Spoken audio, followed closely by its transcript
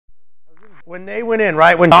When they went in,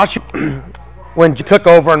 right, when Joshua when took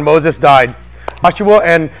over and Moses died, Joshua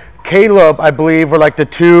and Caleb, I believe, were like the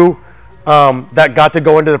two that got to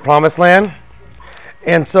go into the promised land.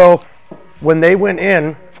 And so when they went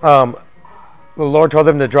in, the Lord told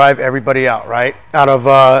them to drive everybody out, right? Out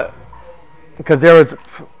of, because there was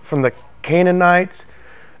from the Canaanites,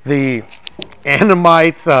 the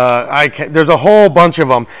Anamites, there's a whole bunch of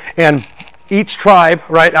them. And each tribe,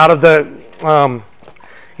 right, out of the,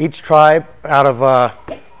 each tribe of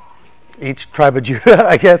Judah,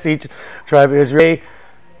 I guess, each tribe of Israel,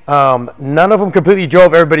 none of them completely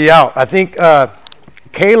drove everybody out. I think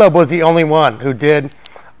Caleb was the only one who did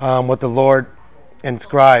what the Lord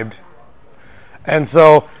inscribed. And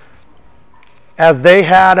so, as they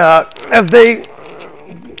had, I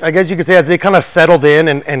guess you could say, as they kind of settled in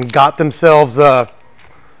and got themselves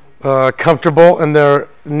comfortable in their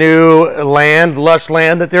new land, lush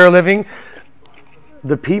land that they were living,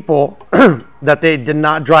 the people that they did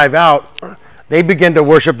not drive out, they began to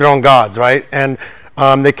worship their own gods, right? And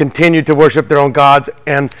they continued to worship their own gods,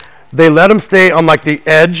 and they let them stay on like the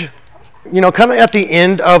edge, you know, kind of at the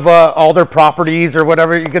end of all their properties or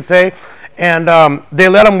whatever you could say. And they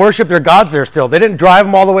let them worship their gods there still. They didn't drive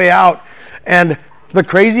them all the way out. And the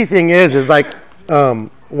crazy thing is like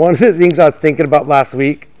one of the things I was thinking about last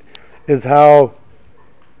week is how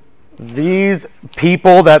these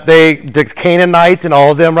people that the Canaanites and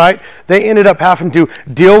all of them, right? They ended up having to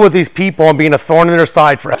deal with these people and being a thorn in their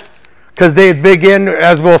side forever. Because they begin,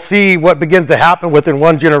 as we'll see, what begins to happen within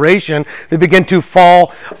one generation, they begin to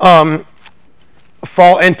fall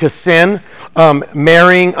into sin,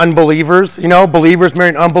 marrying unbelievers, you know, believers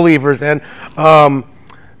marrying unbelievers. And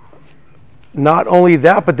not only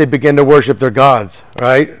that, but they begin to worship their gods,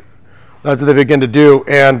 right? That's what they begin to do.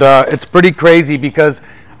 And it's pretty crazy because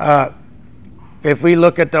if we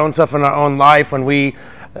look at our own stuff in our own life, when we,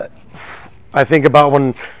 I think about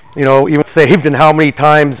when, you know, even saved and how many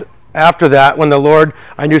times after that, when the Lord,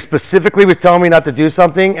 I knew specifically was telling me not to do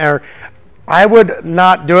something, or I would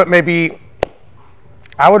not do it, maybe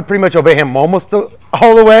I would pretty much obey him almost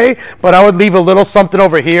all the way, but I would leave a little something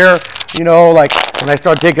over here, you know, like when I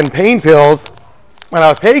started taking pain pills, when I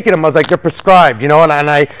was taking them, I was like, they're prescribed, you know, and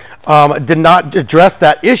I did not address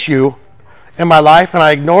that issue in my life, and I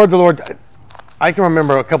ignored the Lord. I can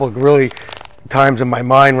remember a couple of really times in my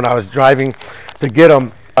mind when I was driving to get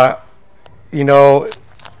them, you know,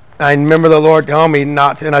 I remember the Lord telling me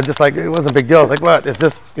not to, and I just like, it wasn't a big deal. I was like, what is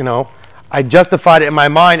this, you know? I justified it in my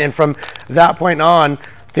mind, and from that point on,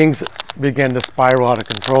 things began to spiral out of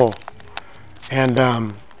control.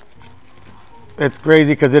 And it's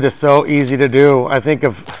crazy because it is so easy to do. I think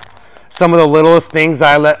of some of the littlest things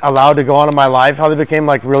I allowed to go on in my life, how they became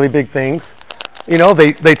like really big things. You know,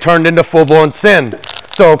 they turned into full-blown sin.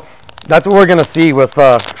 So that's what we're going to see with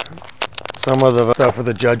some of the stuff with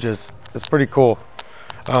the judges. It's pretty cool.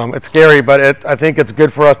 It's scary, but I think it's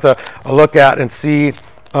good for us to look at and see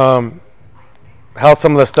how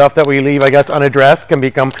some of the stuff that we leave, I guess, unaddressed can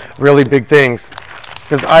become really big things.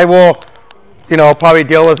 Because I will, you know, probably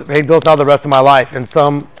deal with paid bills now the rest of my life in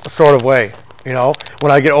some sort of way. You know,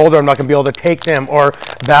 when I get older, I'm not going to be able to take them or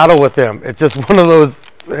battle with them. It's just one of those,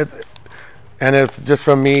 and it's just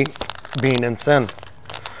from me being in sin.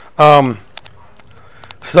 So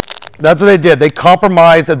that's what they did. They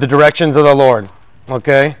compromised the directions of the Lord.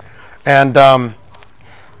 Okay? And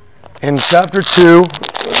in chapter 2,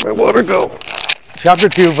 where'd my water go? Chapter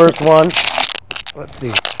 2, verse 1. Let's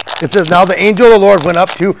see. It says, now the angel of the Lord went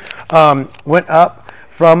up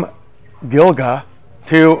from Gilgal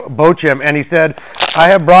to Bochim, and he said, I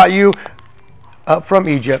have brought you up from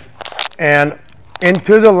Egypt and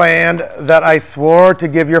into the land that I swore to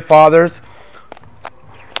give your fathers,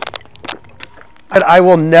 and I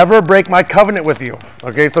will never break my covenant with you.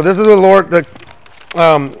 Okay, so this is the Lord. Do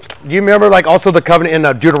you remember, like, also the covenant in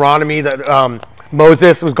Deuteronomy that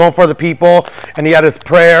Moses was going for the people, and he had his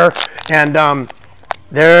prayer, and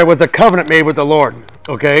there was a covenant made with the Lord.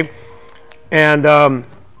 Okay, and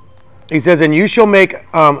he says, and you shall make,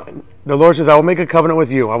 the Lord says, I will make a covenant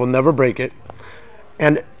with you. I will never break it.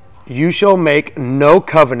 And you shall make no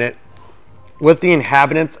covenant with the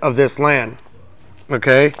inhabitants of this land.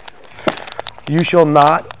 Okay? You shall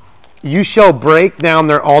break down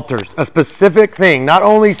their altars. A specific thing. Not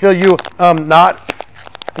only shall you not,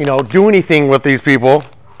 you know, do anything with these people,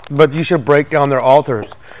 but you should break down their altars.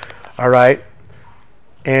 All right?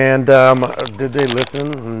 And did they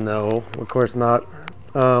listen? No, of course not.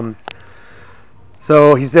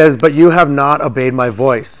 So he says, but you have not obeyed my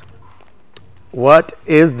voice. What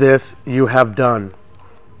is this you have done?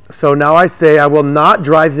 So now I say, I will not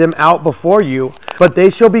drive them out before you, but they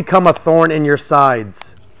shall become a thorn in your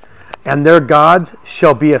sides. and their gods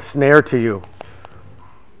shall be a snare to you.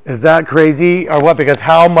 Is that crazy or what? Because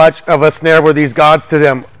how much of a snare were these gods to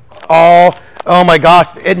them? Oh my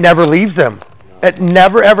gosh, it never leaves them. It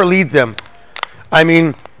never ever leads them. I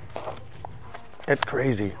mean, it's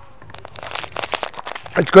crazy.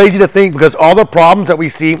 It's crazy to think, because all the problems that we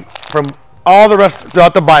see from all the rest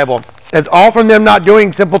throughout the Bible, it's all from them not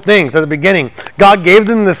doing simple things at the beginning. God gave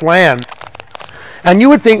them this land. And you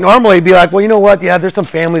would think normally be like, well, you know what? Yeah, there's some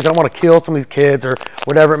families that want to kill some of these kids or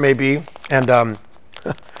whatever it may be. And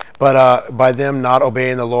but by them not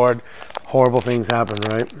obeying the Lord, horrible things happen,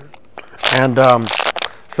 right? And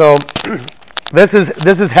so this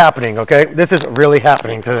is happening, okay? This is really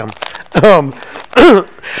happening to them.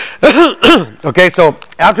 Okay, so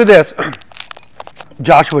after this,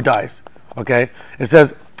 Joshua dies. Okay, it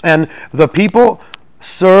says, and the people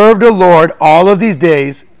served the Lord all of these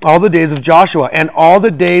days, all the days of Joshua, and all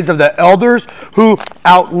the days of the elders who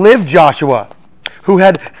outlived Joshua, who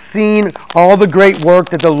had seen all the great work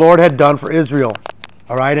that the Lord had done for Israel.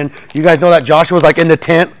 All right, and you guys know that Joshua was like in the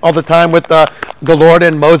tent all the time with the Lord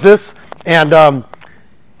and Moses, and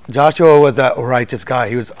Joshua was a righteous guy.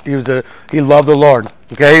 He loved the Lord.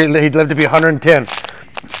 Okay, he lived to be 110.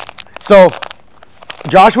 So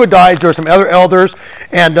Joshua dies. There are some other elders,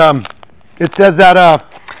 and it says that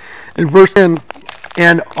in verse 10,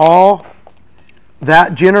 and all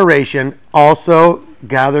that generation also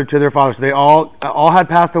gathered to their fathers. So they all had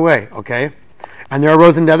passed away. Okay, and there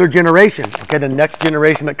arose another generation. Okay, the next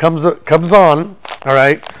generation that comes on. All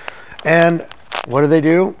right, and what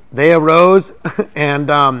do? They arose, and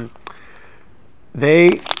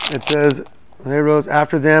it says they arose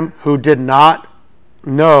after them who did not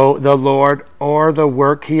know the Lord or the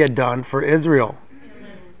work he had done for Israel. And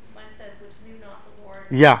then mine says, which knew not the Lord.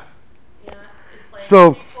 Yeah. Yeah, it's like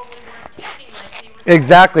So people we weren't teaching like they were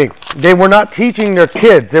exactly, they were not teaching their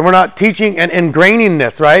kids. They were not teaching and ingraining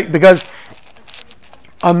this, right? Because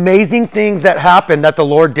amazing things that happened that the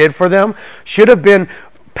Lord did for them should have been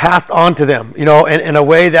passed on to them, you know, in a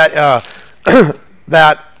way that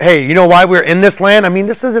that, hey, you know why we're in this land? I mean,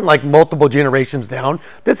 this isn't like multiple generations down.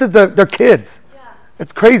 This is their kids. Yeah.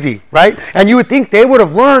 It's crazy, right? And you would think they would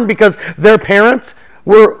have learned because their parents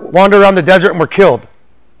wandered around the desert and were killed,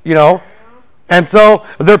 you know? And so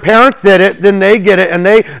their parents did it, then they get it, and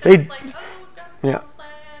they Like, oh, God yeah. land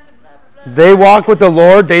and blah, blah, blah. They walk with the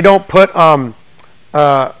Lord. They don't put,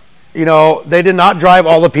 you know, they did not drive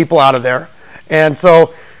all the people out of there. And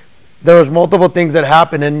so there was multiple things that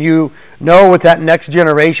happened. And you know with that next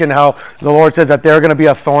generation how the Lord says that they're going to be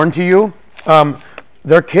a thorn to you.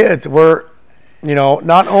 Their kids were, you know,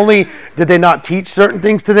 not only did they not teach certain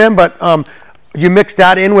things to them, but you mix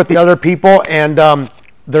that in with the other people and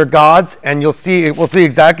their gods, and we'll see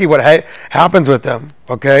exactly what happens with them.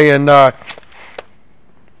 Okay, and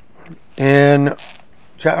in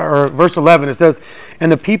verse 11 it says,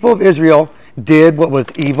 and the people of Israel did what was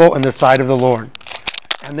evil in the sight of the Lord,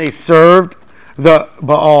 and they served the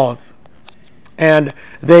Baals, and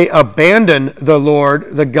they abandoned the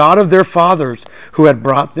Lord, the God of their fathers, who had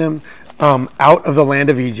brought them out of the land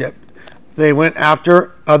of Egypt. They went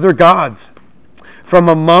after other gods from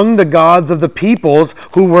among the gods of the peoples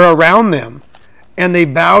who were around them, and they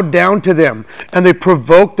bowed down to them, and they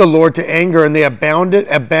provoked the Lord to anger, and they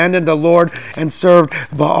abandoned the Lord and served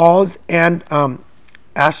Baals and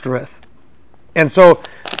Ashtoreth. And so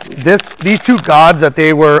these two gods that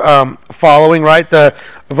they were following, right? The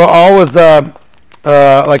Baal was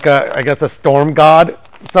like I guess a storm god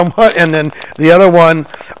somewhat, and then the other one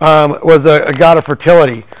was a god of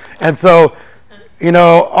fertility. And so, you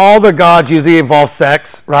know, all the gods usually involve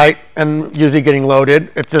sex, right? And usually getting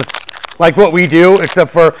loaded. It's just like what we do,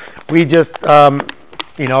 except for we just,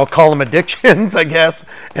 you know, call them addictions, I guess.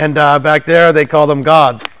 And back there, they call them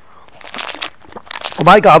gods. Well,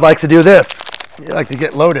 my God likes to do this. He likes to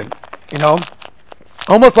get loaded, you know?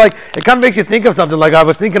 Almost like, it kind of makes you think of something like I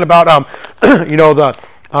was thinking about, you know,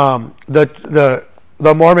 the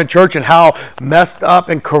Mormon church and how messed up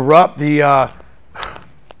and corrupt the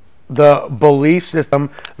belief system,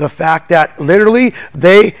 the fact that literally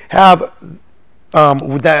they have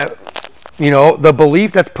that, you know, the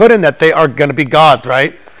belief that's put in that they are going to be gods,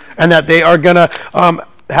 right? And that they are going to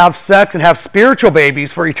have sex and have spiritual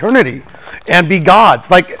babies for eternity and be gods.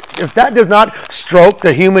 Like, if that does not stroke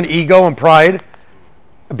the human ego and pride,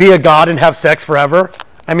 be a god and have sex forever,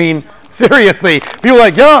 I mean, seriously, people are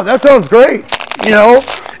like, yeah, that sounds great, you know?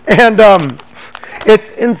 And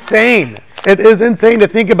it's insane. It is insane to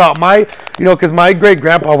think about you know, because my great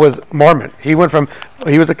grandpa was Mormon. He was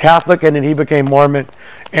a Catholic and then he became Mormon.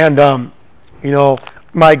 And, you know,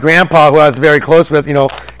 my grandpa, who I was very close with, you know,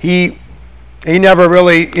 he he never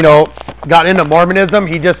really, got into Mormonism.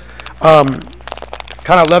 He just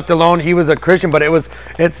kind of left alone. He was a Christian, but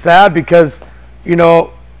it's sad because,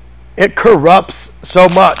 it corrupts so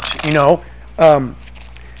much.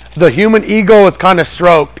 The human ego is kind of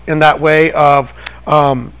stroked in that way of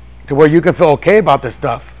to where you can feel okay about this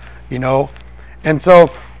stuff, and so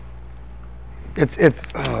it's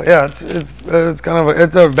kind of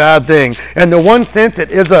it's a bad thing. And the one sense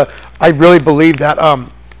it is I really believe that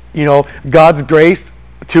God's grace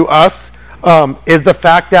to us is the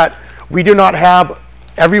fact that we do not have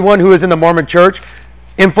everyone who is in the Mormon church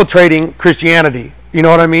infiltrating Christianity. You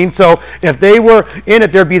know what I mean? So if they were in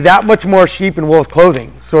it, there'd be that much more sheep in wolf's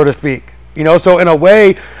clothing, so to speak. So in a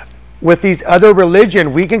way, with these other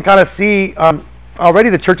religion, we can kind of see already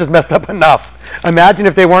the church is messed up enough. Imagine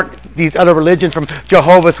if they weren't these other religions, from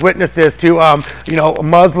Jehovah's Witnesses to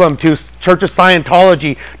Muslim to Church of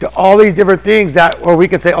Scientology to all these different things where we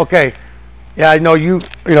can say, okay, yeah, I know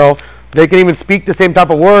they can even speak the same type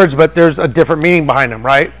of words, but there's a different meaning behind them,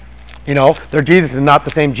 right? Their Jesus is not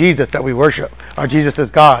the same Jesus that we worship. Our Jesus is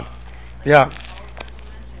God. Yeah.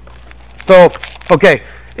 So, okay.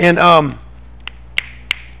 And,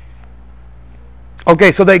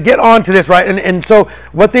 okay, so they get on to this, right? And so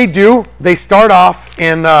what they do, they start off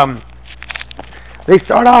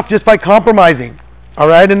just by compromising. All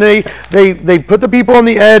right, and they put the people on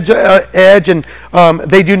the edge, and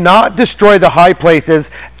they do not destroy the high places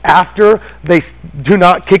after they do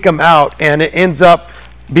not kick them out, and it ends up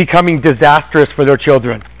becoming disastrous for their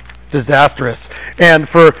children, disastrous, and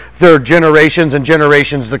for their generations and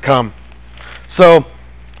generations to come. So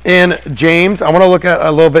in James, I want to look at a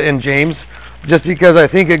little bit in James, just because I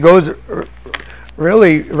think it goes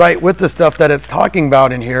really right with the stuff that it's talking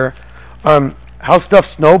about in here, how stuff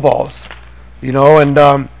snowballs. And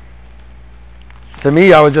to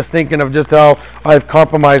me, I was just thinking of just how I've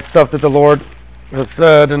compromised stuff that the Lord has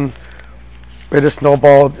said, and it has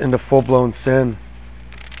snowballed into full-blown sin.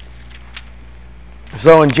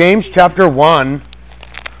 So in James chapter 1,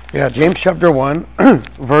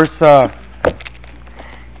 verse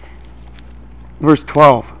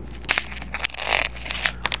 12.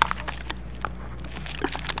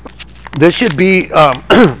 This should be,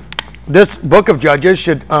 this book of Judges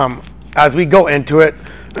should, as we go into it,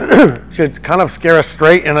 should kind of scare us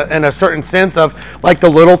straight in a certain sense of like the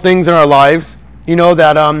little things in our lives,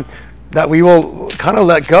 that we will kind of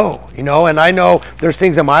let go, and I know there's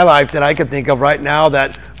things in my life that I could think of right now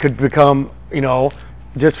that could become,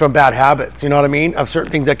 just from bad habits, what I mean, of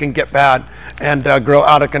certain things that can get bad and grow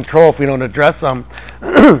out of control if we don't address them.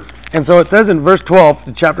 And so it says in verse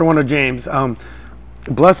 12, chapter 1 of James,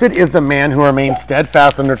 blessed is the man who remains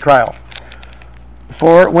steadfast under trial.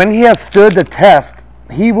 For when he has stood the test,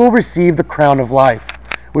 he will receive the crown of life,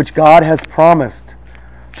 which God has promised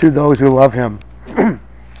to those who love him.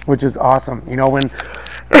 Which is awesome. When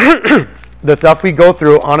the stuff we go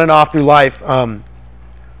through on and off through life,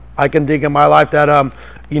 I can think in my life that,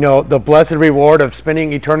 the blessed reward of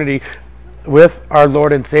spending eternity with our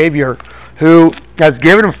Lord and Savior, who has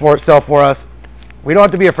given himself for us. We don't have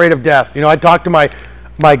to be afraid of death. I talked to my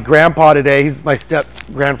grandpa today. He's my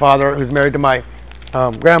step-grandfather who's married to my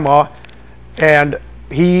grandma, and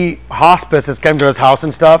hospice has come to his house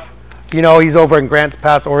and stuff. He's over in Grants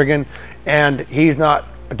Pass, Oregon, and he's not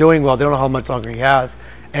doing well. They don't know how much longer he has.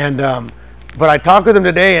 And but I talked with him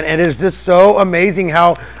today, and it is just so amazing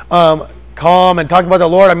how calm and talking about the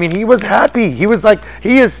Lord. I mean, he was happy. He was like,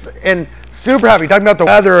 he is and super happy, talking about the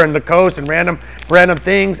weather and the coast and random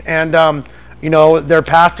things. And their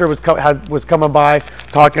pastor was coming by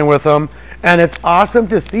talking with them, and it's awesome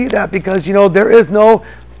to see that, because there is no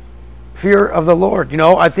fear of the Lord.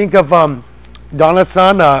 I think of Donna's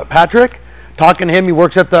son Patrick, talking to him. He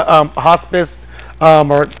works at the hospice,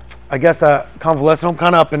 or I guess a convalescent home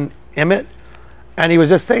kind of up in Emmett, and he was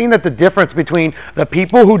just saying that the difference between the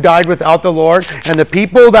people who died without the Lord and the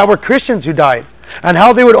people that were Christians who died, and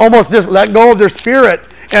how they would almost just let go of their spirit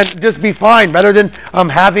and just be fine, rather than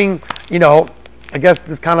having, I guess,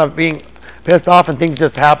 just kind of being pissed off and things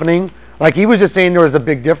just happening. Like, he was just saying there was a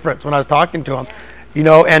big difference when I was talking to him,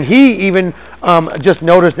 and he even just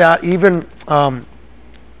noticed that even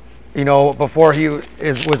before he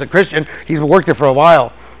was a Christian, he's worked there for a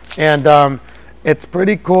while, and it's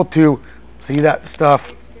pretty cool to see that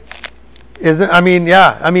stuff. Isn't? I mean,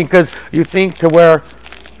 yeah. I mean, because you think to where,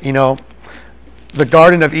 the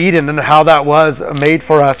Garden of Eden and how that was made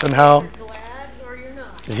for us, and how. You're glad or you're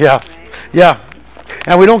not. Yeah, Right? yeah,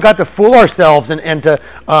 and we don't got to fool ourselves and to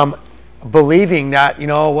believing that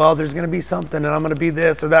well, there's going to be something, and I'm going to be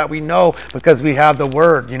this or that. We know because we have the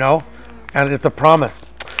Word, and it's a promise.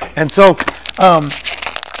 And so,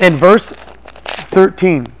 in verse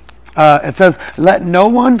 13. It says, "Let no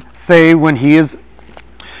one say when he is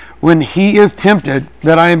tempted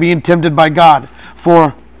that I am being tempted by God,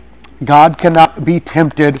 for God cannot be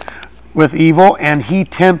tempted with evil, and he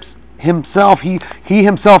tempts himself. He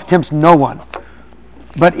himself tempts no one.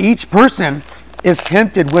 But each person is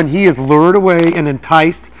tempted when he is lured away and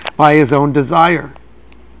enticed by his own desire."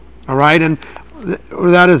 All right, and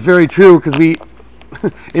that is very true, because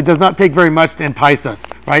it does not take very much to entice us,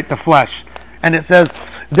 right? The flesh. And it says,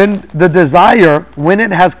 "Then the desire, when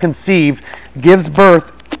it has conceived, gives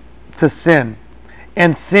birth to sin.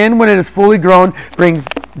 And sin, when it is fully grown, brings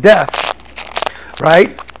death."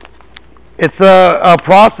 Right? It's a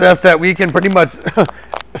process that we can pretty much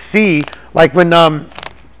see, like when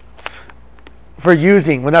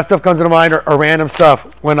when that stuff comes into mind, or random stuff.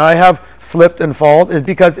 When I have slipped and fallen, it's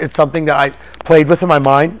because it's something that I played with in my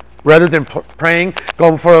mind, rather than praying,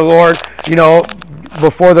 going before the Lord,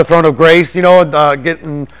 before the throne of grace,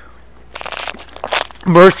 getting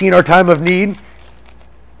mercy in our time of need.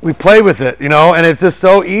 We play with it, and it's just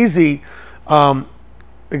so easy,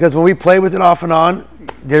 because when we play with it off and on,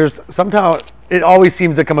 somehow it always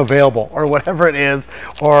seems to come available, or whatever it is,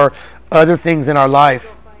 or other things in our life.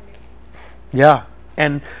 Yeah,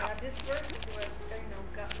 and This verse was,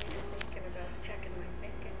 got me to thinking about checking my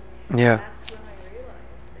thinking. yeah, That's when I realized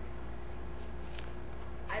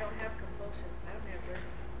that I don't have compulsions. I don't have urges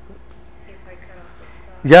if I cut off this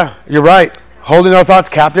stuff. yeah, you're right. Holding our thoughts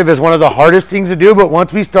captive is one of the hardest things to do, but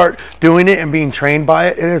once we start doing it and being trained by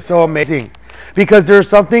it, it is so amazing. Because there's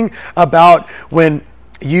something about when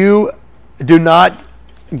you do not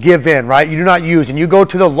give in, right? You do not use, and you go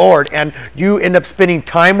to the Lord, and you end up spending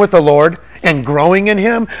time with the Lord and growing in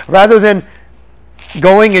Him, rather than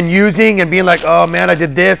going and using and being like, "Oh man, I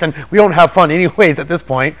did this," and we don't have fun anyways at this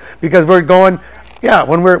point, because we're going,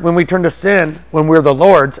 when we turn to sin, when we're the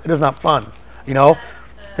Lord's, it is not fun.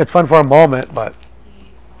 It's fun for a moment, but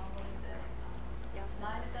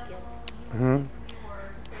Something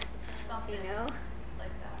like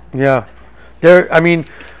that. yeah,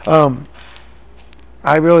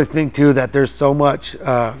 I really think too that there's so much.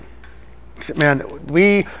 Man,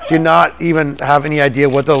 we do not even have any idea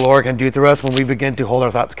what the Lord can do through us when we begin to hold our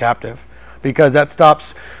thoughts captive, because that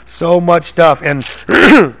stops so much stuff, and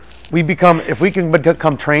if we can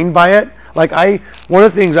become trained by it. One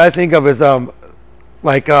of the things I think of is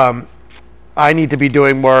I need to be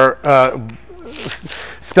doing more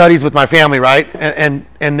studies with my family, right?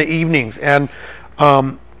 And the evenings, and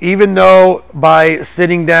even though by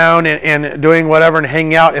sitting down and doing whatever and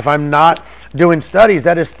hanging out, if I'm not doing studies,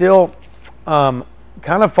 that is still kind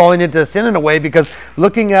of falling into sin in a way, because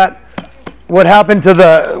looking at what happened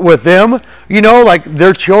with them,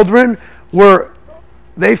 their children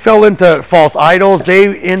they fell into false idols.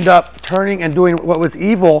 They end up turning and doing what was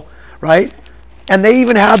evil, right? And they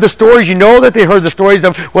even have the stories, that they heard the stories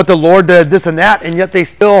of what the Lord did, this and that, and yet they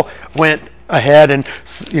still went ahead and,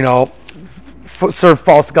 served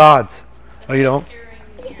false gods, Hearing your cousin's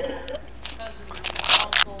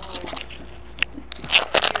awful,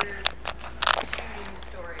 shooting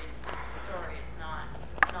stories, not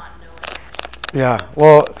knowing. Yeah,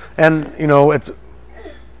 well, and it's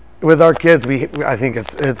with our kids. I think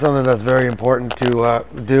it's something that's very important to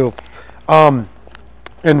do.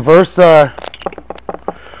 In verse,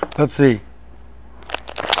 let's see.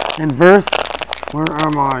 In verse, where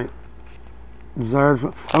am I?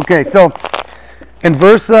 Okay, so in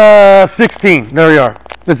verse 16, there we are.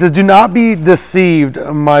 It says, "Do not be deceived,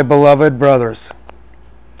 my beloved brothers.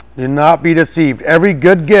 Do not be deceived. Every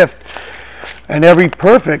good gift and every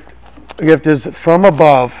perfect gift is from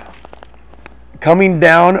above, coming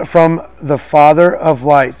down from the Father of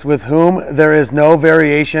lights, with whom there is no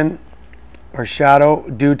variation or shadow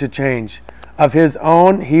due to change. Of his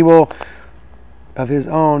own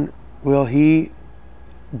will he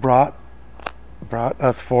brought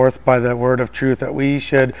us forth by the word of truth, that we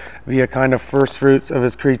should be a kind of first fruits of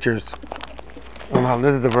his creatures."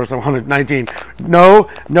 This is the verse I wanted, 19. Know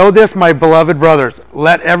this, my beloved brothers.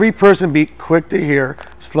 Let every person be quick to hear,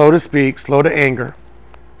 slow to speak, slow to anger.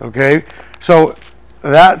 Okay? So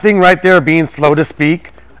that thing right there, being slow to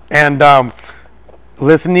speak and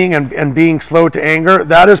listening and being slow to anger,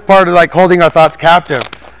 that is part of holding our thoughts captive.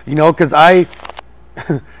 Because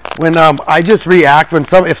when I just react when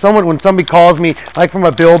somebody calls me, like from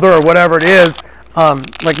a builder or whatever it is,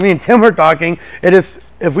 like me and Tim were talking, it is,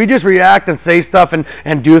 if we just react and say stuff and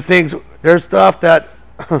do things, there's stuff that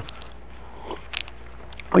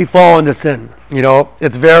we fall into sin.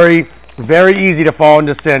 It's very, very easy to fall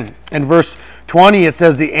into sin. In verse 20, it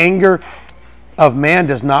says, "The anger of man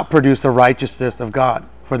does not produce the righteousness of God.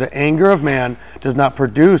 For the anger of man does not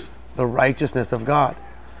produce the righteousness of God.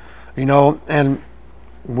 And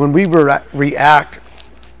when we react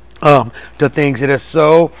to things, it is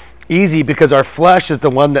so easy because our flesh is the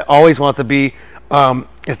one that always wants to be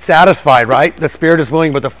it's satisfied, right? The spirit is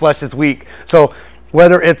willing, but the flesh is weak. So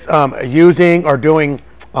whether it's using or doing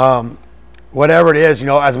whatever it is,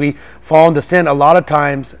 as we fall into sin, a lot of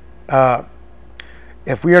times,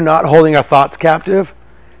 if we are not holding our thoughts captive,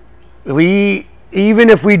 even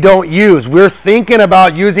if we don't use, we're thinking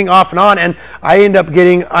about using off and on, and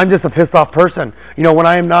I'm just a pissed off person. When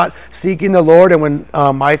I am not seeking the Lord, and when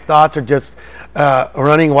my thoughts are just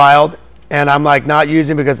running wild, and I'm like not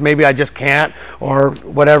using because maybe I just can't, or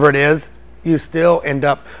whatever it is, you still end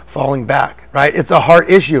up falling back, right? It's a heart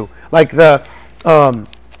issue. Like one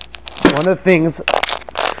of the things,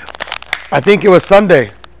 I think it was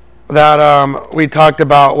Sunday, that we talked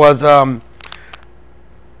about was,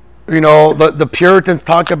 the Puritans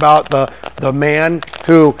talked about the man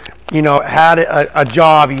who, had a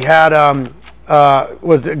job. He had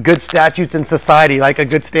was good statutes in society, like a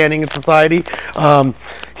good standing in society.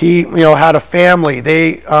 He, had a family.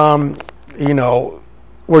 They,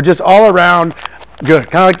 were just all around good,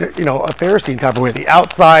 kind of like a Pharisee type of way. The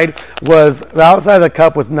outside of the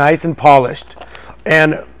cup was nice and polished,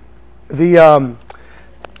 and the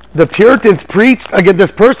Puritans preached against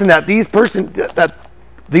this person that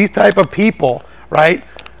these type of people, right,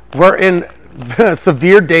 were in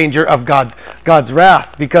severe danger of God's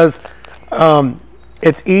wrath, because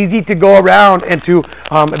it's easy to go around and to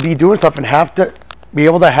be doing stuff and have to be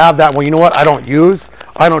able to have that. Well, you know what? I don't do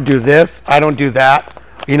this, I don't do that.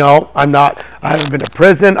 I haven't been to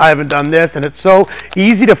prison, I haven't done this, and it's so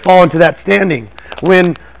easy to fall into that standing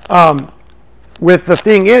when. With the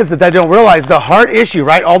thing is that they don't realize the heart issue,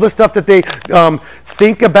 right? All the stuff that they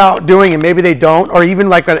think about doing and maybe they don't, or even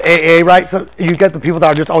like an AA, right? So you get the people that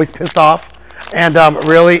are just always pissed off and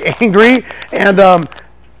really angry, and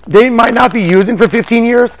they might not be using for 15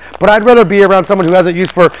 years, but I'd rather be around someone who hasn't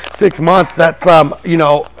used for 6 months that's going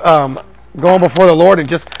before the Lord and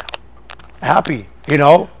just happy,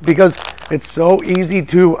 because it's so easy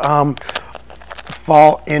to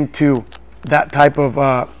fall into that type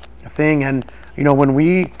of thing. And when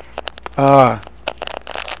we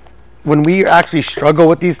actually struggle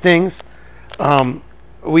with these things,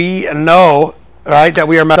 we know, right, that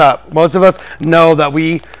we are messed up. Most of us know that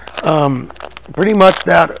we pretty much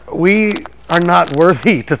that we are not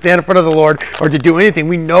worthy to stand in front of the Lord or to do anything.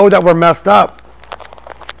 We know that we're messed up,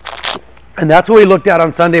 and that's what we looked at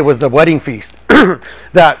on Sunday, was the wedding feast.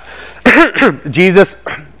 That Jesus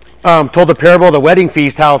told the parable of the wedding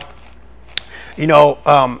feast, how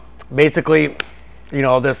basically,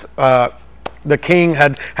 this the king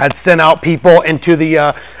had sent out people into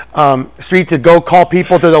the street to go call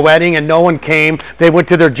people to the wedding, and no one came. They went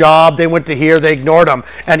to their job, they went to here, they ignored them,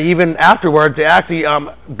 and even afterwards, they actually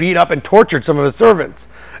beat up and tortured some of his servants.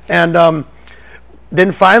 And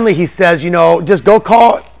then finally, he says, just go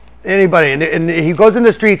call anybody, and he goes in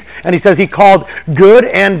the streets, and he says he called good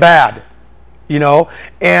and bad,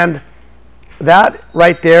 and that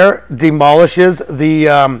right there demolishes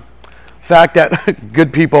the fact that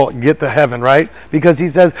good people get to heaven, right? Because he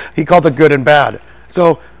says he called the good and bad.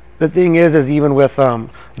 So the thing is even with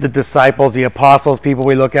the disciples, the apostles, people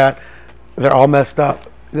we look at, they're all messed up.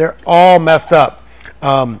 They're all messed up,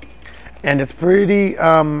 and it's pretty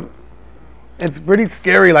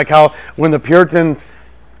scary. Like how when the Puritans,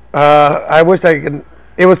 I wish I could.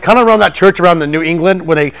 It was kind of around that church around the New England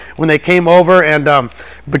when they came over, and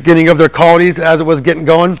beginning of their colonies as it was getting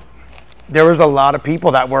going. There was a lot of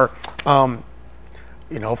people that were, from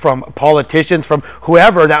politicians, from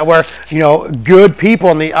whoever, that were, good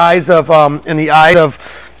people in the eyes of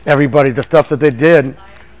everybody. The stuff that they did,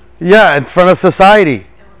 yeah, in front of society.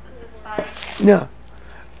 Yeah,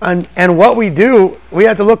 and what we do, we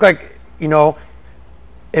have to look like,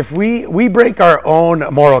 if we break our own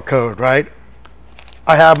moral code, right?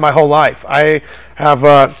 I have my whole life. I have,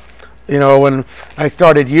 when I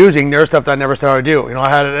started using, there's stuff that I never started to do. I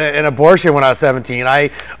had an abortion when I was 17. I,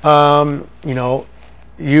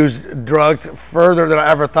 used drugs further than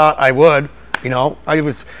I ever thought I would. I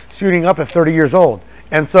was shooting up at 30 years old.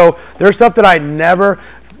 And so there's stuff that I never,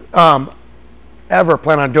 ever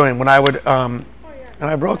plan on doing when I would, and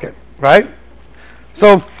I broke it, right?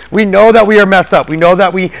 So we know that we are messed up. We know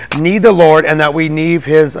that we need the Lord and that we need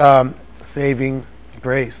His saving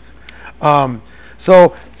grace.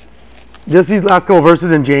 So just these last couple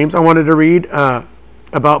verses in James I wanted to read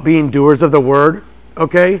about being doers of the word,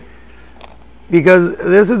 okay? Because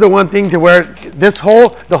this is the one thing to where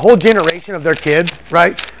the whole generation of their kids,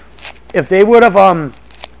 right? If they would have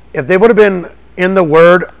been in the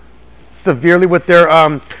word severely with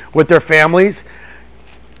their families,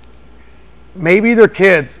 maybe their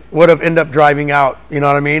kids would have ended up driving out. You know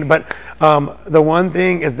what I mean? But the one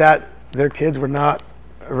thing is that their kids were not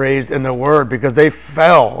raised in the Word because they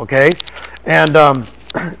fell. Okay, and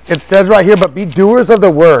it says right here, but be doers of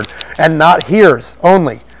the Word and not hearers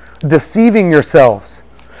only, deceiving yourselves.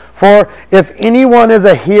 For if anyone is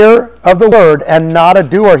a hearer of the Word and not a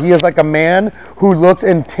doer, he is like a man who looks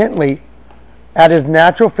intently at his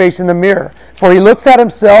natural face in the mirror. For he looks at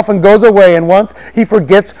himself and goes away, and he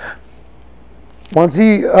forgets what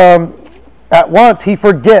he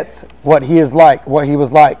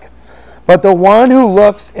was like. But the one who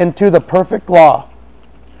looks into the perfect law,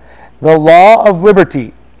 the law of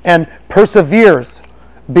liberty, and perseveres,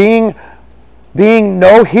 being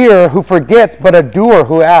no hearer who forgets, but a doer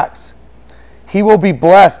who acts, he will be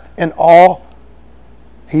blessed in all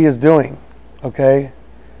he is doing. Okay?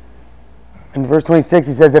 In verse 26,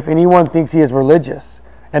 he says, if anyone thinks he is religious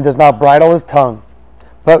and does not bridle his tongue,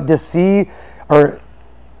 but deceives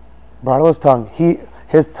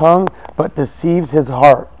his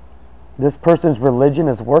heart, this person's religion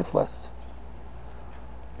is worthless.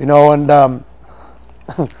 You know, and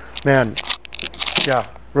man, yeah,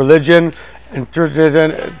 religion and churches,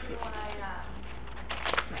 and it's,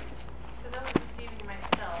 Because I was deceiving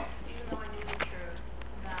myself, even though I knew the truth,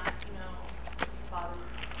 that, Father,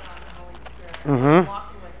 Son, and Holy Spirit, I'm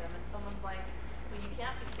walking with them, and someone's like, well, you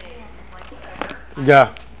can't be saved. I'm like, whatever.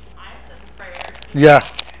 yeah, I said the prayers. yeah,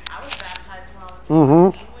 I was baptized when I was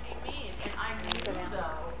 15. What do you mean? And I knew,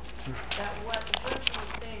 though, that what the person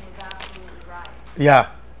was saying was absolutely right.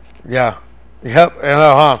 yeah, yeah. Yep,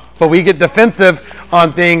 but we get defensive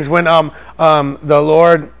on things when the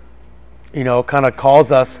Lord, kind of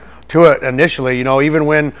calls us to it initially. Even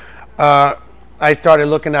when I started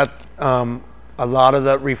looking at a lot of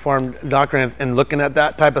the Reformed doctrines and looking at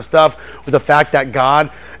that type of stuff with the fact that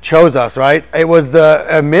God chose us, right? It was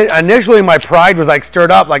initially my pride was like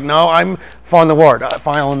stirred up, like, no, I'm following the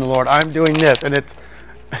Lord, I'm doing this, and it's,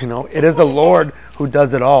 it is the Lord who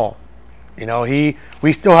does it all.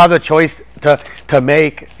 We still have the choice to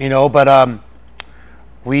make, but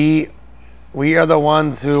we are the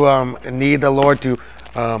ones who need the Lord to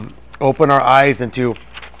open our eyes and to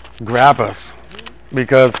grab us,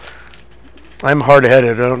 because I'm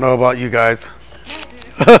hard-headed. I don't know about you guys.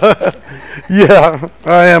 Yeah,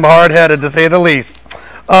 I am hard-headed, to say the least.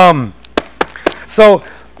 So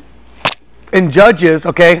in Judges,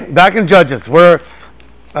 okay, back in Judges, we're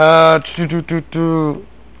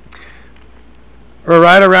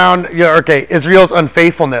right around, Israel's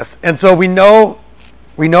unfaithfulness, and so we know,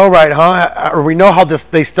 right, huh? Or we know how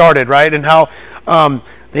they started, right, and how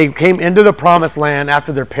they came into the Promised Land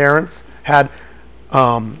after their parents had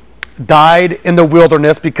died in the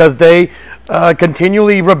wilderness because they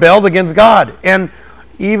continually rebelled against God, and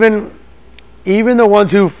even the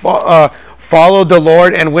ones who followed the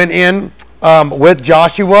Lord and went in with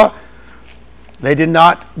Joshua, they did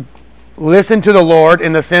not listen to the Lord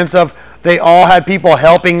in the sense of they all had people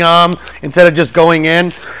helping them instead of just going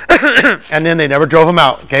in, and then they never drove them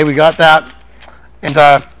out. Okay, we got that. And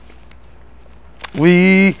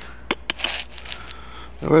where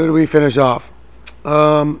did we finish off?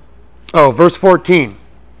 Verse 14.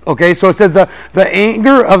 Okay, so it says the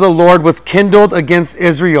anger of the Lord was kindled against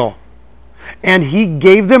Israel, and he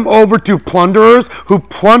gave them over to plunderers who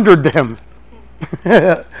plundered them.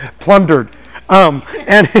 Plundered.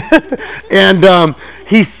 And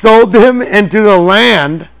he sold them into the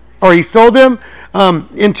land, or he sold them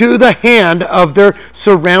into the hand of their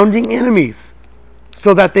surrounding enemies,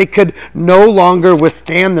 so that they could no longer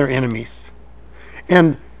withstand their enemies.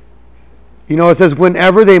 And it says,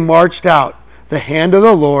 whenever they marched out, the hand of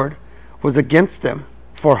the Lord was against them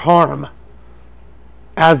for harm,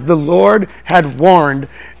 as the Lord had warned,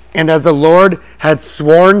 and as the Lord had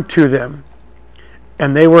sworn to them.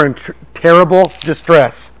 And they were in terrible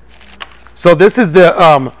distress. So this is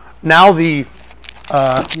the now the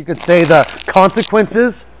you could say the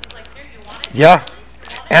consequences. Like, here, you want it? Yeah,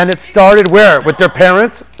 and it started where? With their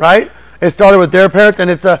parents, right? It started with their parents, and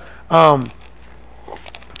it's a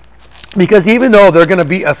because even though they're going to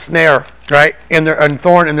be a snare, right, and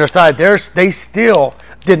thorn in their side, they still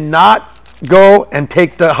did not go and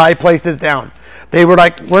take the high places down. They were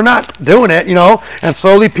like, we're not doing it, and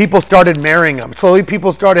slowly people started marrying them. Slowly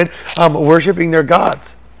people started worshiping their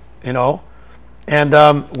gods, and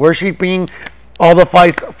worshiping all the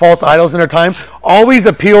false idols in their time always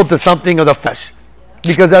appealed to something of the flesh,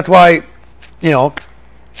 because that's why,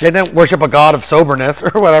 they didn't worship a god of soberness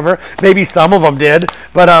or whatever. Maybe some of them did,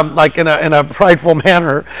 but like in a prideful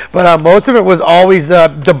manner. But most of it was always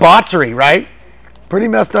debauchery, right? pretty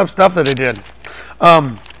messed up stuff that they did.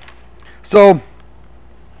 So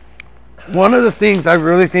one of the things I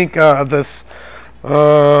really think of this,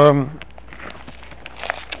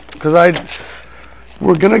 because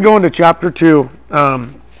we're gonna go into chapter 2,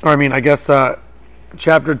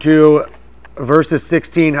 chapter 2, verses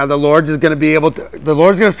 16. How the Lord is going to be able to, the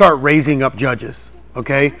Lord's going to start raising up judges.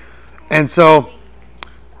 Okay, and so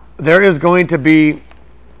there is going to be,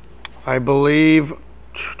 I believe,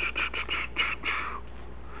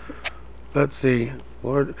 let's see,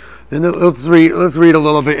 Lord. Then let's read a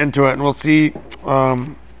little bit into it, and we'll see.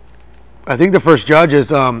 I think the first judge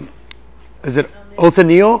is it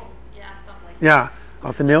Othniel? Yeah, something like Yeah,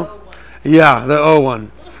 Othniel. O one. Yeah, the O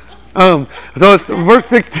one. So it's verse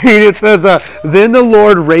 16. It says, "Then the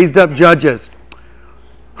Lord raised up judges,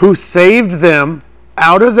 who saved them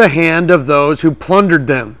out of the hand of those who plundered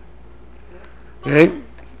them." Okay,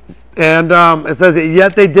 and it says,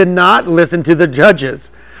 "Yet they did not listen to the judges,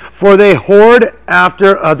 for they whored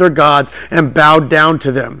after other gods and bowed down to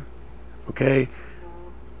them." Okay,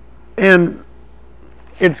 and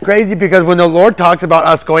it's crazy because when the Lord talks about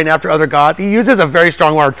us going after other gods, He uses a very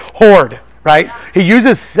strong word, whored, right? He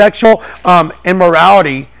uses sexual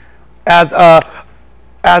immorality as a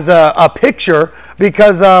picture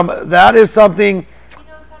because that is something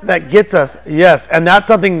that gets us. Yes, and that's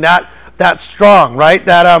something that's strong, right?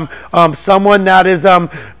 That someone that is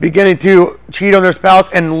beginning to cheat on their spouse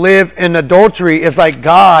and live in adultery is like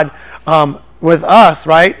God with us,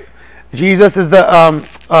 right? Jesus is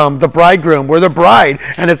the bridegroom. We're the bride,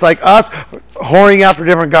 and it's like us whoring after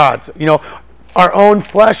different gods. You know, our own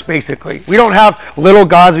flesh, basically. We don't have little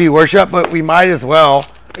gods we worship, but we might as well.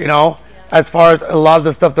 You know, as far as a lot of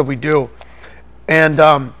the stuff that we do, and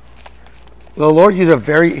the Lord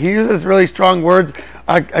uses really strong words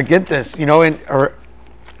against this. You know, or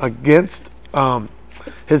against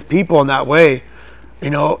His people in that way. You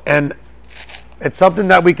know, and it's something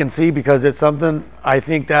that we can see because it's something I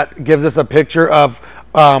think that gives us a picture of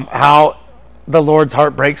how the Lord's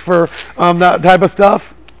heart breaks for that type of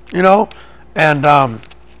stuff, you know, and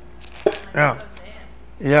yeah,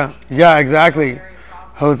 exactly.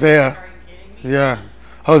 Hosea, yeah,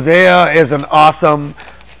 Hosea is an awesome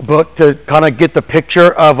book to kind of get the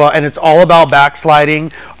picture of, and it's all about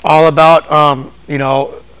backsliding, all about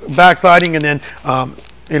backsliding, and then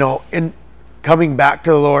in coming back to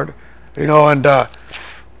the Lord. You know, and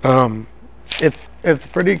it's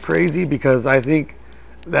pretty crazy because I think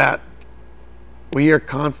that we are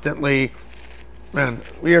constantly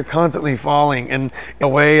falling in a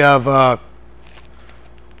way of that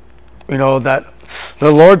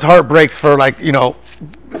the Lord's heart breaks for, like,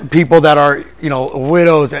 people that are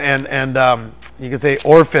widows and you could say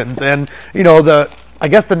orphans, and the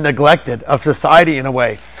neglected of society in a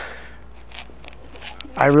way.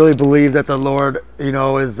 I really believe that the Lord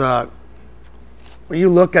is when you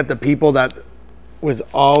look at the people that was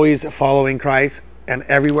always following Christ and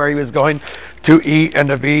everywhere He was going to eat and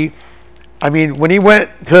to be. I mean, when He went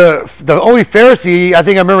to the only Pharisee, I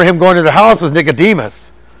think I remember Him going to the house was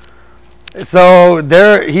Nicodemus. So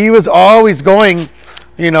there He was always going,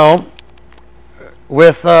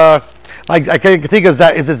 with like I can think of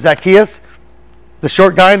is it Zacchaeus, the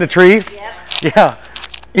short guy in the tree? Yep.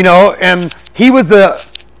 Yeah, and he would have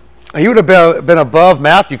been above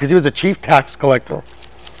Matthew because he was a chief tax collector.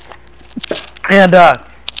 And,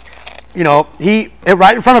 he,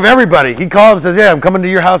 right in front of everybody, he called and says, "Yeah, I'm coming to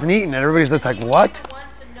your house and eating." And everybody's just like, "What?" He's the one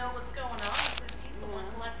to know what's going on because he's the one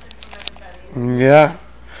collecting from everybody.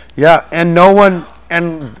 Yeah. And no one,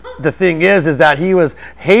 and the thing is that he was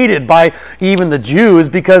hated by even the Jews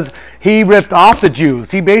because he ripped off the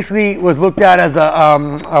Jews. He basically was looked at as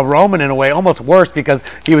a Roman in a way, almost worse, because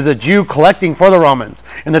he was a Jew collecting for the Romans.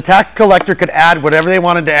 And the tax collector could add whatever they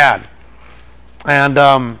wanted to add. And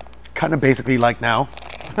kind of basically like now.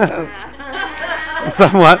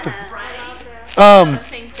 Somewhat. Things don't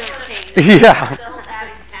change. Yeah. Still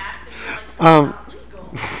adding tax and you're like, it's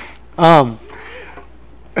not legal.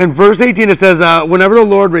 In verse 18 it says, whenever the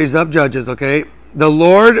Lord raised up judges, okay, the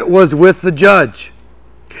Lord was with the judge,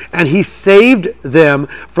 and He saved them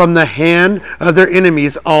from the hand of their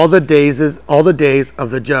enemies all the days of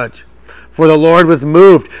the judge. For the Lord was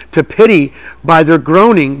moved to pity by their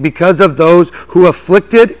groaning because of those who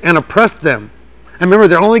afflicted and oppressed them. And remember,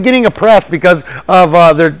 they're only getting oppressed because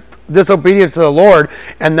of their disobedience to the Lord,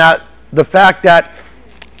 and that the fact that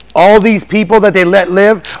all these people that they let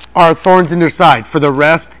live are thorns in their side. For the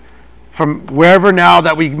rest, from wherever now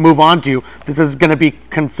that we move on to, this is going to be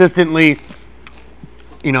consistently,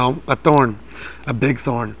 a thorn, a big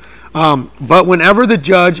thorn. But whenever the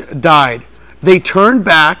judge died, they turned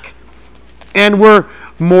back and were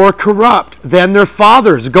more corrupt than their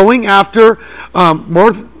fathers, going after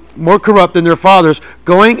more corrupt than their fathers,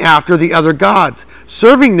 going after the other gods,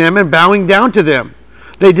 serving them and bowing down to them.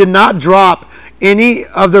 They did not drop any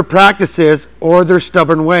of their practices or their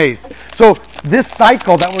stubborn ways. So this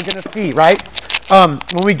cycle that we're going to see, right?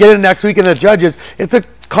 When we get in next week in the Judges, it's a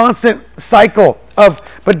constant cycle of.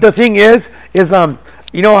 But the thing is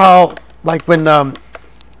you know how like when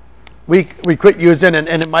we quit using and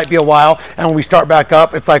it might be a while, and when we start back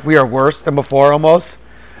up, it's like we are worse than before almost,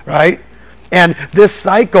 right? And this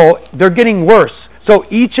cycle, they're getting worse. So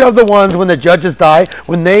each of the ones when the judges die,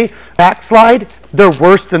 when they backslide, they're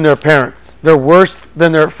worse than their parents. They're worse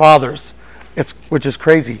than their fathers. Which is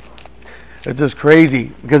crazy. It's just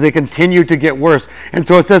crazy because they continue to get worse. And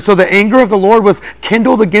so it says, so the anger of the Lord was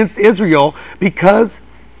kindled against Israel because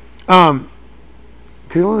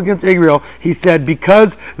he said,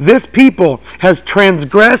 because this people has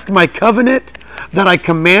transgressed my covenant that I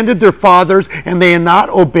commanded their fathers, and they had not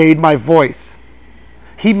obeyed my voice.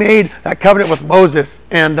 He made that covenant with Moses,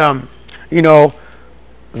 and then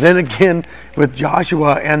again with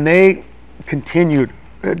Joshua, and they continued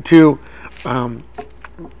to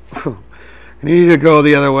needed to go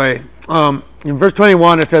the other way. In verse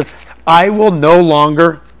 21 it says, I will no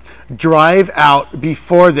longer drive out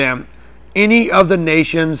before them any of the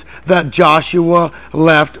nations that Joshua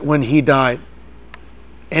left when he died,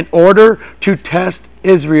 in order to test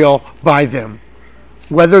Israel by them,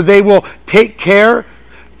 whether they will take care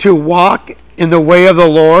to walk in the way of the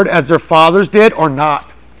Lord as their fathers did or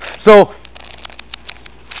not. So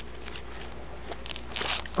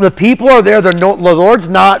the people are there. The Lord's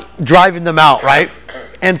not driving them out, right?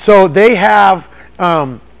 And so they have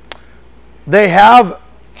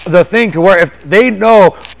the thing to where if they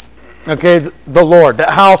know, okay, the Lord,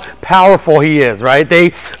 how powerful He is, right?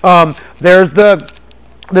 They there's the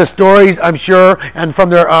stories, I'm sure, and from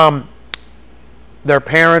their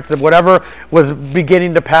parents and whatever was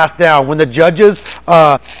beginning to pass down when the judges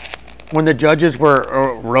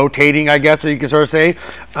were rotating, I guess, or you could sort of say.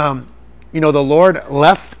 The Lord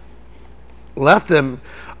left them,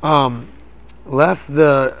 left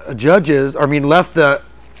the judges, left the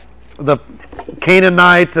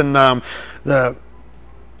Canaanites and the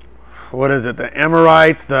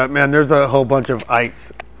Amorites, there's a whole bunch of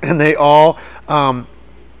ites, and they all,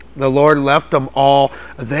 the Lord left them all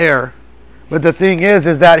there. But the thing is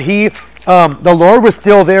that the Lord was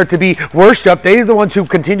still there to be worshipped. They're the ones who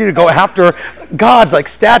continue to go after gods like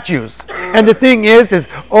statues. And the thing is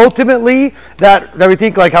ultimately that we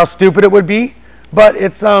think like how stupid it would be, but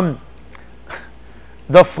it's the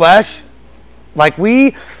flesh. Like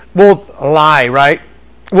we will lie, right?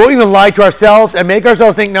 We'll even lie to ourselves and make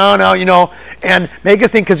ourselves think no, and make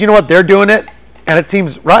us think because you know what, they're doing it, and it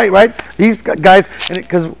seems right? These guys,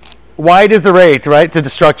 because wide is the rage, right, to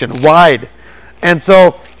destruction, wide. And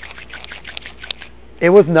so it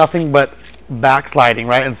was nothing but backsliding,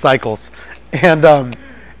 right, in cycles. And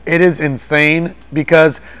it is insane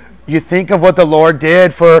because you think of what the Lord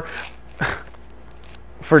did for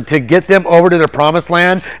to get them over to the promised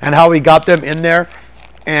land and how He got them in there,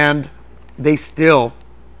 and they still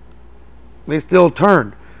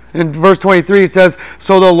turned. In verse 23 it says,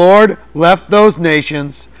 so the Lord left those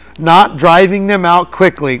nations, not driving them out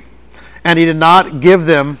quickly, and He did not give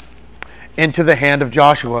them into the hand of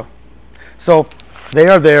Joshua. So they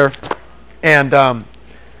are there, and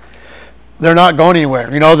they're not going anywhere.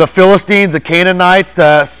 The Philistines, the Canaanites,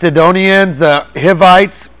 the Sidonians, the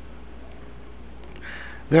Hivites,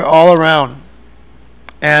 they're all around.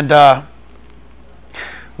 And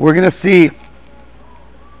we're going to see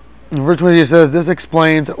in verse 20 it says, this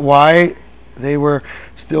explains why they were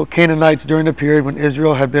still Canaanites during the period when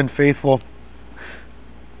Israel had been faithful.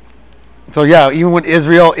 So yeah, even when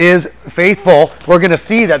Israel is faithful, we're going to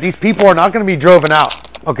see that these people are not going to be driven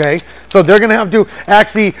out. Okay, so they're going to have to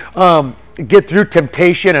actually get through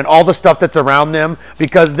temptation and all the stuff that's around them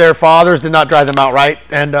because their fathers did not drive them out, right?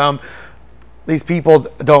 And these people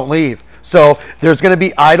don't leave. So there's going to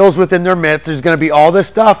be idols within their midst. There's going to be all this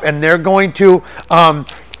stuff, and they're going to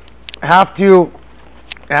have to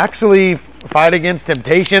actually fight against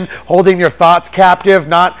temptation, holding your thoughts captive,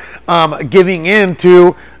 not giving in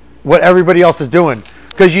to what everybody else is doing.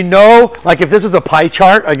 Because like if this was a pie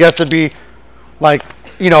chart, I guess it'd be like,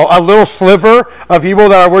 a little sliver of people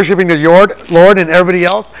that are worshiping the Lord and everybody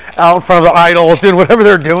else out in front of the idols, doing whatever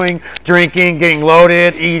they're doing, drinking, getting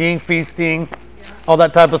loaded, eating, feasting, all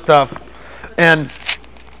that type of stuff. And,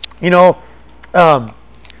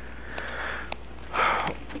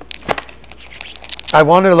 I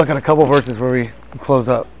wanted to look at a couple verses where we close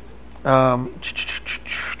up.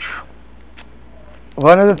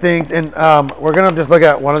 one of the things, and we're going to just look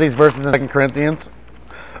at one of these verses in 2 Corinthians.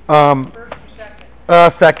 First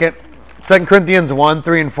or second? Second Corinthians 1,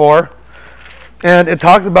 3, and 4. And it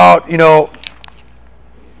talks about,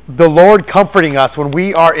 the Lord comforting us when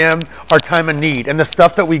we are in our time of need and the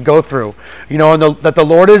stuff that we go through, and that the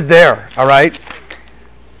Lord is there, all right?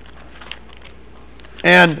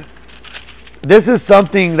 And this is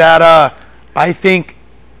something that I think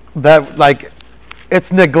that, like,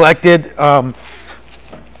 it's neglected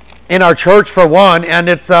in our church, for one, and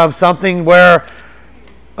it's something where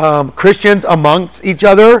Christians amongst each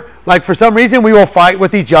other, like, for some reason we will fight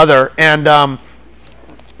with each other and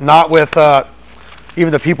not with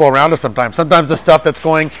even the people around us sometimes. Sometimes the stuff that's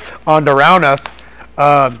going on around us,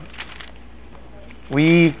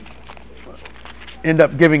 we end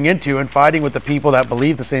up giving into and fighting with the people that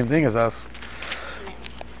believe the same thing as us.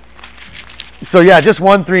 So yeah, just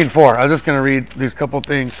 1, 3, and 4. I'm just going to read these couple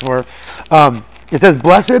things for. It says,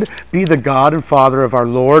 "Blessed be the God and Father of our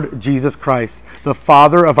Lord Jesus Christ, the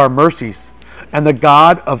Father of our mercies, and the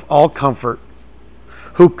God of all comfort,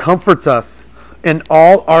 who comforts us in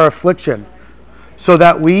all our affliction, so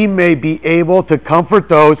that we may be able to comfort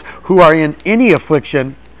those who are in any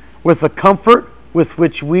affliction with the comfort with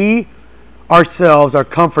which we ourselves are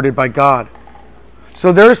comforted by God."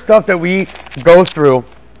 So there's stuff that we go through,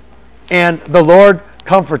 and the Lord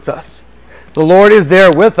comforts us. The Lord is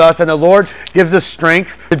there with us, and the Lord gives us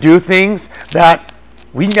strength to do things that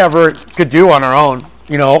we never could do on our own.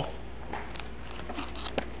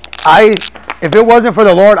 If it wasn't for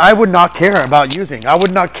the Lord, I would not care about using. I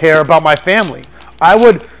would not care about my family. I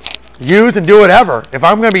would use and do whatever. If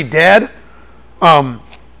I'm going to be dead and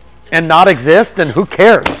not exist, then who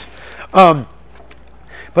cares?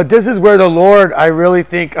 But this is where the Lord, I really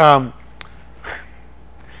think,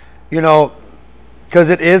 because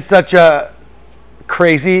it is such a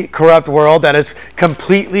crazy, corrupt world that has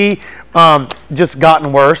completely just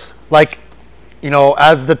gotten worse. Like,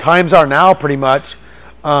 as the times are now, pretty much,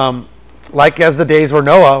 like as the days were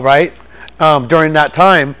Noah, right? During that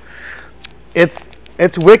time, it's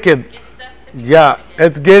wicked. Yeah,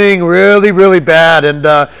 it's getting really, really bad.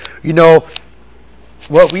 And,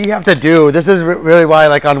 what we have to do, this is really why,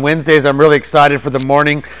 like, on Wednesdays, I'm really excited for the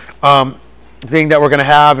morning thing that we're going to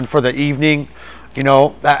have, and for the evening,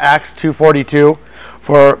 that Acts 2:42,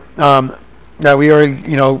 for that we are,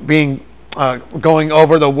 being going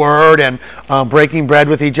over the Word and breaking bread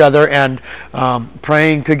with each other and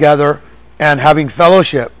praying together and having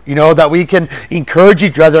fellowship, that we can encourage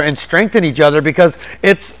each other and strengthen each other, because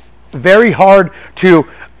it's very hard to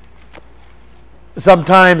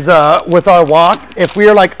sometimes with our walk, if we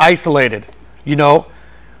are like isolated,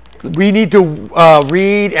 we need to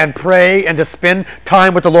read and pray and to spend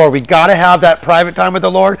time with the Lord. We got to have that private time with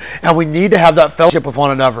the Lord, and we need to have that fellowship with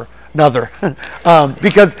one another.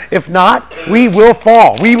 Because if not, we will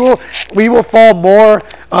fall. We will fall more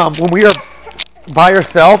when we are by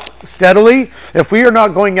ourselves steadily. If we are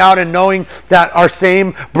not going out and knowing that our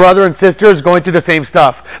same brother and sister is going through the same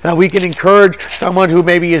stuff, that we can encourage someone who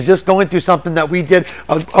maybe is just going through something that we did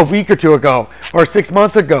a week or two ago or 6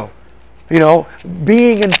 months ago.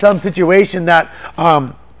 Being in some situation that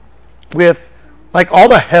with like all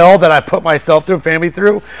the hell that I put myself through, family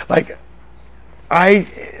through, like I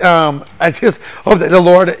just hope that the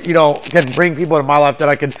Lord, can bring people in my life that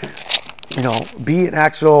I can, be an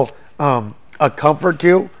actual a comfort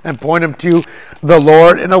to, and point them to the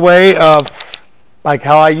Lord in a way of like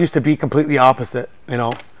how I used to be completely opposite.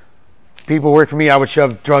 People worked for me, I would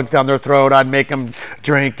shove drugs down their throat, I'd make them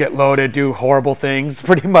drink, get loaded, do horrible things,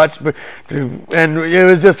 pretty much. And it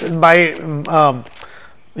was just my,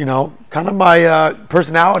 kind of my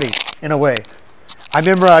personality in a way. I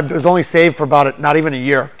remember I was only saved for about not even a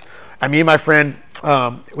year. Me and my friend,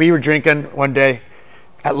 we were drinking one day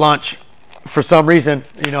at lunch. For some reason,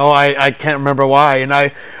 I can't remember why,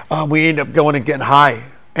 and we ended up going and getting high.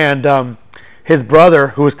 And his brother,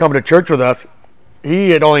 who was coming to church with us,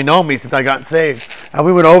 he had only known me since I got saved. And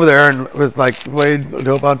we went over there and was like, laid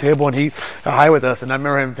dope on the table, and he got high with us. And I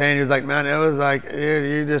remember him saying, he was like, "Man, it was like,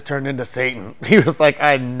 you just turned into Satan." He was like,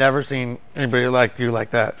 "I had never seen anybody like you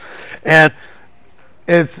like that." And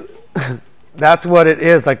that's what it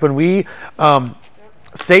is. Like when we,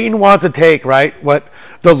 Satan wants to take, right, what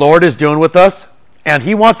the Lord is doing with us, and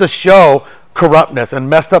he wants to show corruptness and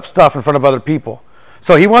messed up stuff in front of other people.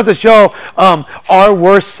 So he wants to show our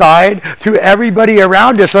worst side to everybody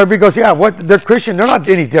around us. So everybody goes, "Yeah, they're Christian. They're not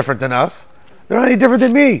any different than us. They're not any different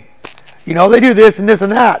than me. They do this and this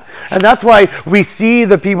and that." And that's why we see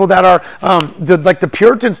the people that are, like the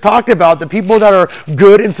Puritans talked about, the people that are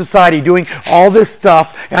good in society doing all this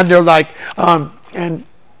stuff, and they're like, and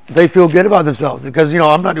they feel good about themselves because,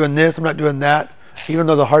 I'm not doing this, I'm not doing that, even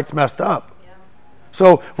though the heart's messed up. Yeah.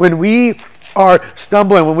 So when we are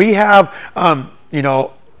stumbling, when we have,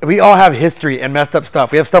 we all have history and messed up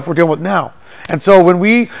stuff. We have stuff we're dealing with now. And so when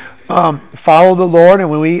we follow the Lord and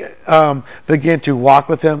when we begin to walk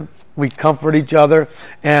with Him, we comfort each other.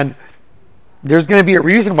 And there's going to be a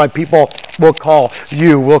reason why people will call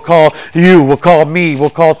you, will call me, will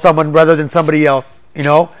call someone rather than somebody else,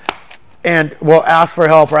 and will ask for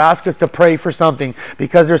help or ask us to pray for something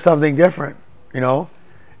because there's something different,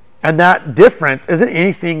 And that difference isn't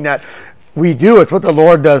anything that we do. It's what the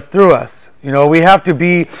Lord does through us. We have to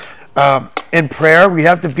be in prayer. We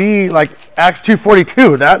have to be like Acts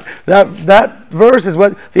 2:42. That verse is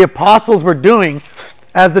what the apostles were doing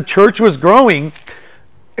as the church was growing.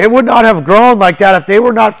 It would not have grown like that if they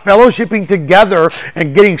were not fellowshipping together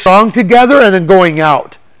and getting strong together and then going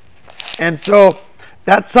out. And so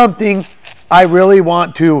that's something I really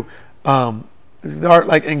want to start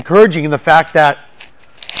like encouraging in the fact that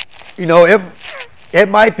it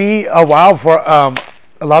might be a while for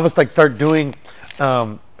a lot of us like start doing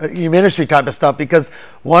ministry type of stuff, because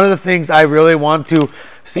one of the things I really want to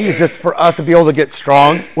see is just for us to be able to get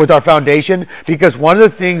strong with our foundation, because one of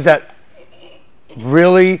the things that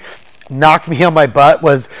really knocked me on my butt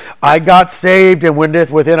was I got saved, and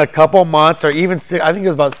within a couple months, or even I think it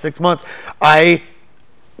was about 6 months, I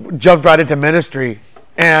jumped right into ministry,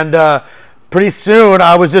 and pretty soon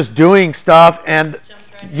I was just doing stuff, and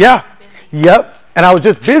yep, and I was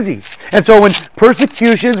just busy. And so when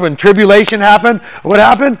persecutions, when tribulation happened, what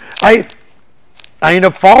happened? I ended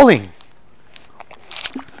up falling,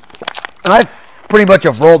 and I pretty much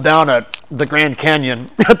have rolled down the Grand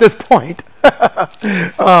Canyon at this point.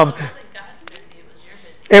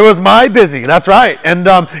 It was my busy, that's right. And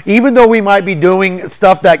even though we might be doing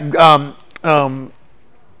stuff that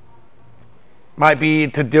might be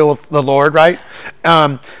to deal with the Lord, right?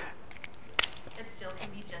 It still can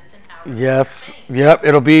be just an hour. Yes, yep.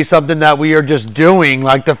 It'll be something that we are just doing,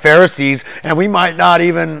 like the Pharisees, and we might not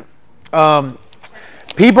even.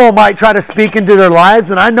 People might try to speak into their lives,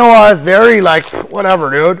 and I know I was very like, whatever,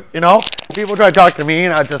 dude. People try to talk to me,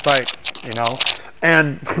 and I was just like,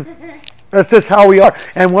 and that's just how we are.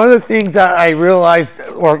 And one of the things that I realized,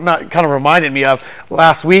 or not, kind of reminded me of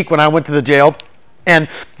last week when I went to the jail, and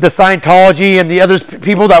the Scientology and the other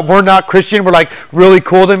people that were not Christian were like really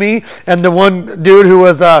cool to me. And the one dude who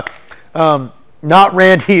was not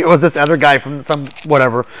Randy, it was this other guy from some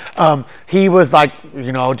whatever. He was like,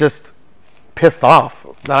 just pissed off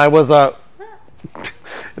that I was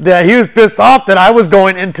that he was pissed off that I was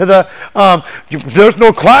going into the there's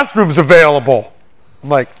no classrooms available. I'm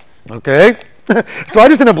like, okay. So I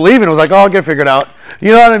just ended up leaving. I was like, oh, I'll get it figured out. You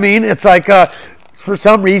know what I mean? It's like for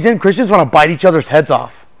some reason Christians want to bite each other's heads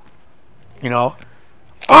off.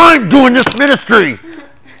 I'm doing this ministry.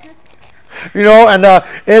 And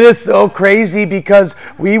it is so crazy because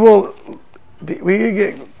we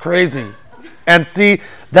get crazy. And see,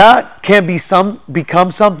 that can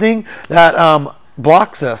become something that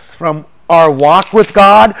blocks us from our walk with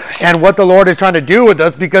God and what the Lord is trying to do with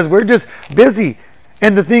us, because we're just busy.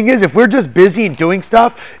 And the thing is, if we're just busy and doing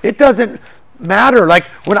stuff, it doesn't matter. Like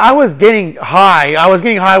when I was getting high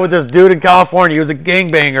with this dude in California. He was a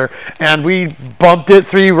gangbanger, and we bumped it,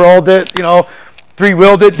 three-wheeled it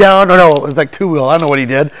down. Or no, it was like two-wheel. I don't know what he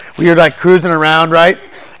did. We were like cruising around, right?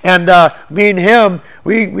 And me and him,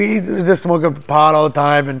 we just smoke a pot all the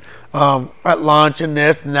time, and at lunch and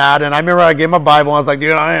this and that. And I remember I gave him a Bible, and I was like,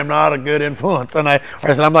 dude, I am not a good influence. And I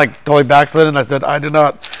said, I'm like totally backslidden. I said, I did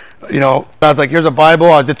not, I was like, here's a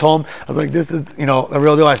Bible. I just told him, I was like, this is, the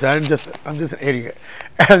real deal. I said, I'm just an idiot.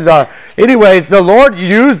 And anyways, the Lord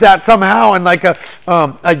used that somehow. And like a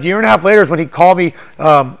year and a half later is when he called me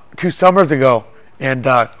 2 summers ago, and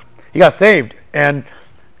he got saved. And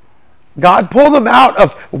God pulled him out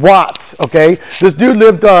of Watts, okay? This dude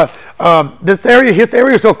lived, his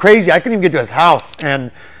area is so crazy, I couldn't even get to his house,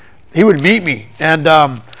 and he would meet me, and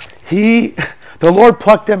the Lord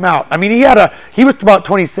plucked him out. I mean, he was about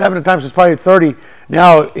 27 at times, he was probably 30.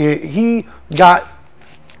 Now, he got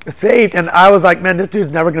saved, and I was like, man, this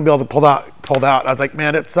dude's never going to be able to pull out. I was like,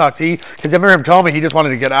 man, it sucks. Because I remember him telling me he just wanted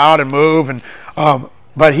to get out and move, and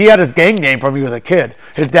but he had his gang name from when he was a kid.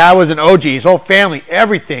 His dad was an OG, his whole family,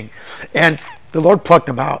 everything. And the Lord plucked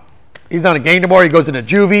him out. He's not a gang anymore. He goes into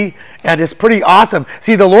juvie, and it's pretty awesome.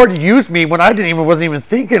 See, the Lord used me when I wasn't even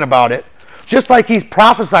thinking about it. Just like he's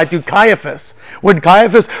prophesied through Caiaphas. When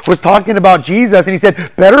Caiaphas was talking about Jesus, and he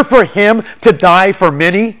said, better for him to die for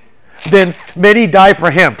many than many die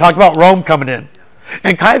for him. Talk about Rome coming in.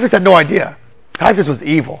 And Caiaphas had no idea. Caiaphas was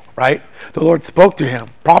evil, right? The Lord spoke to him,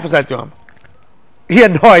 prophesied to him. He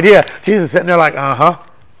had no idea. Jesus is sitting there like, uh-huh.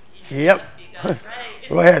 Yep. You got it right.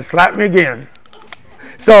 Go ahead, slap me again.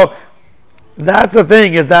 So that's the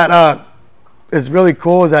thing is that is really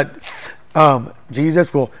cool is that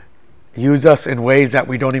Jesus will use us in ways that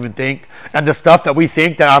we don't even think, and the stuff that we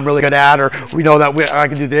think that I'm really good at, or we know that I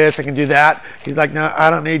can do this, I can do that. He's like, no, I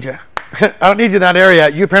don't need you. I don't need you in that area.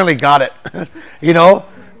 You apparently got it. You know.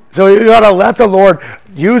 So you gotta let the Lord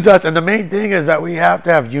use us, and the main thing is that we have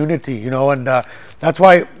to have unity. You know, and that's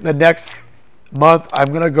why the next month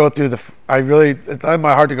I'm gonna go through it's on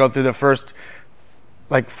my heart to go through the first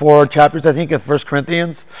like 4 chapters I think of 1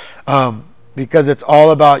 Corinthians, because it's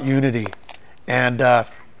all about unity, and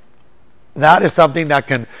that is something that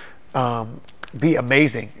can be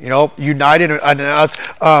amazing. You know, united in us.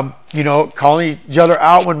 You know, calling each other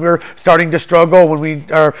out when we're starting to struggle, when we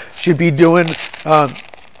should be doing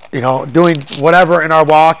doing whatever in our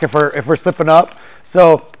walk if we're slipping up.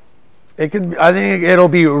 So I think it'll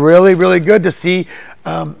be really, really good to see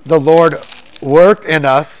the Lord work in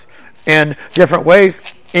us in different ways,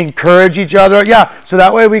 encourage each other. Yeah, so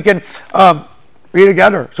that way we can be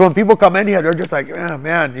together. So when people come in here, they're just like,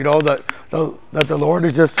 man, you know, that the Lord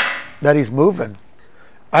is just, that He's moving.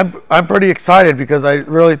 I'm pretty excited because I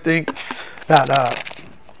really think that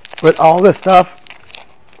with all this stuff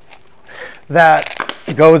that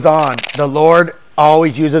goes on, the Lord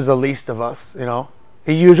always uses the least of us, you know.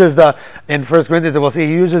 He uses in 1 Corinthians, we'll see,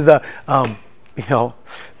 He uses the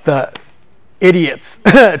idiots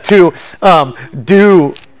to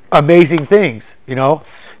do amazing things, you know.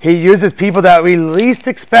 He uses people that we least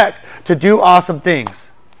expect to do awesome things.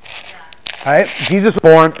 Right? Jesus was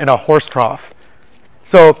born in a horse trough.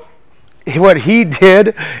 So what He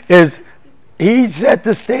did is He set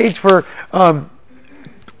the stage for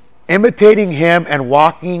imitating Him and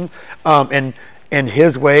walking in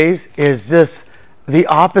His ways is just the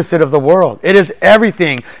opposite of the world. It is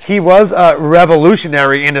everything. He was a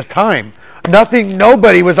revolutionary in His time.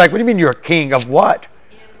 Nobody was like, what do you mean you're a king of what?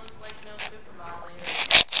 He didn't look like no Super Mario.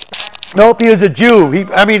 Nope, he was a Jew.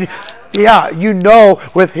 Yeah, you know,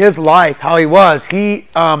 with his life, how he was. He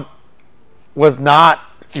was not,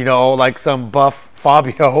 you know, like some buff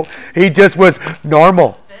Fabio. He just was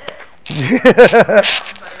normal.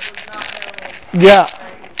 Yeah.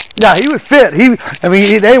 Yeah, he was fit.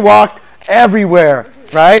 They walked everywhere,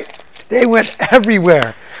 right? They went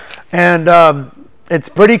everywhere. And it's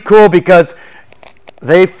pretty cool because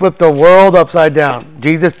they flipped the world upside down.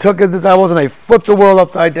 Jesus took His disciples and they flipped the world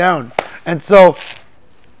upside down. And so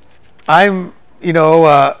I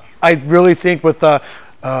really think with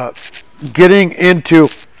getting into,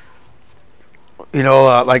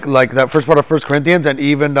 like that first part of 1 Corinthians, and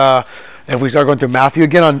even if we start going through Matthew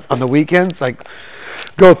again on the weekends, like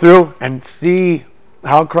go through and see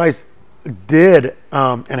how Christ did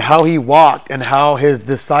and how He walked and how His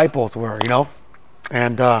disciples were, you know,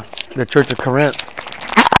 and the church of Corinth. Verse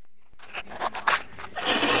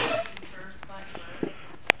by verse.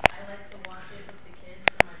 I like to watch it with the kids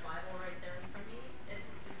and my Bible right there in front of me. It's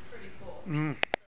pretty cool.